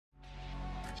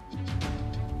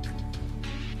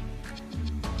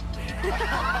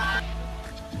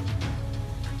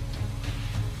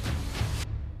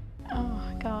Oh,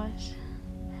 gosh.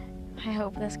 I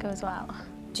hope this goes well.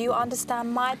 Do you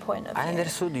understand my point of view? I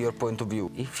understood your point of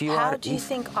view. How do you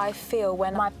think I feel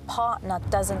when my partner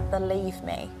doesn't believe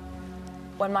me?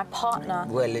 When my partner...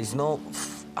 Well, it's not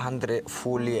 100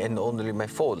 fully and only my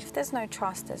fault. If there's no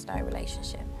trust, there's no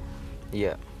relationship.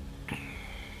 Yeah.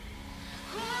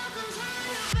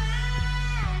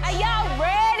 Are y'all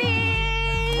ready?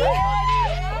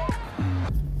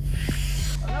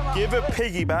 Give a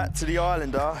piggyback to the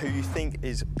islander who you think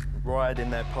is riding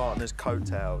their partner's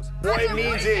coattails. What it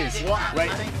means is,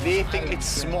 right, they think it's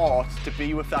smart to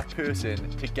be with that person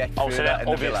to get further so they're in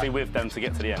the obviously villa. with them to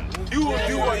get to the end. You will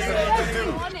do what you need to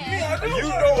do. And you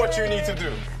know what you need to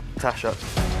do. Tasha.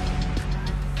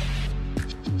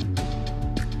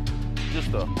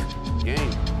 Just a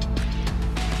game.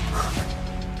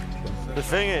 The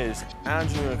thing is,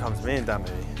 Andrew's gonna come to me and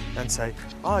Danny and say,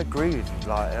 I agree with you,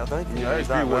 like, I don't think I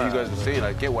agree with what you guys are saying.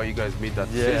 I get why you guys made that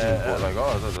decision. But like,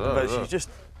 but she's just...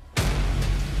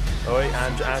 Oh, wait,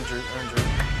 Andrew.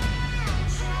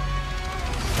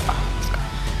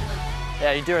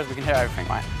 Yeah, you do as we can hear everything,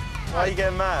 mate. Why are you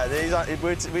getting mad? He's like,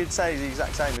 we'd say the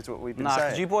exact same as what we've been saying. Nah,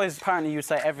 because you boys, apparently you would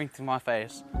say everything to my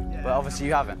face, but obviously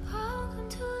you haven't.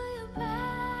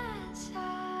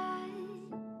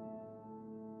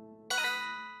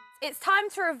 It's time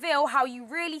to reveal how you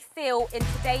really feel in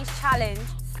today's challenge,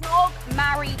 Snog,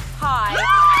 Marry, Pie.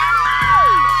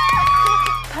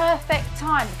 Perfect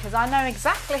time, because I know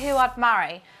exactly who I'd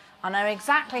marry, I know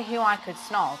exactly who I could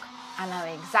snog, I know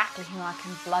exactly who I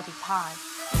can bloody pie.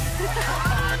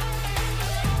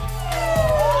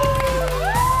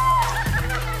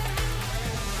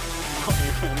 What are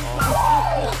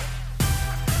you doing?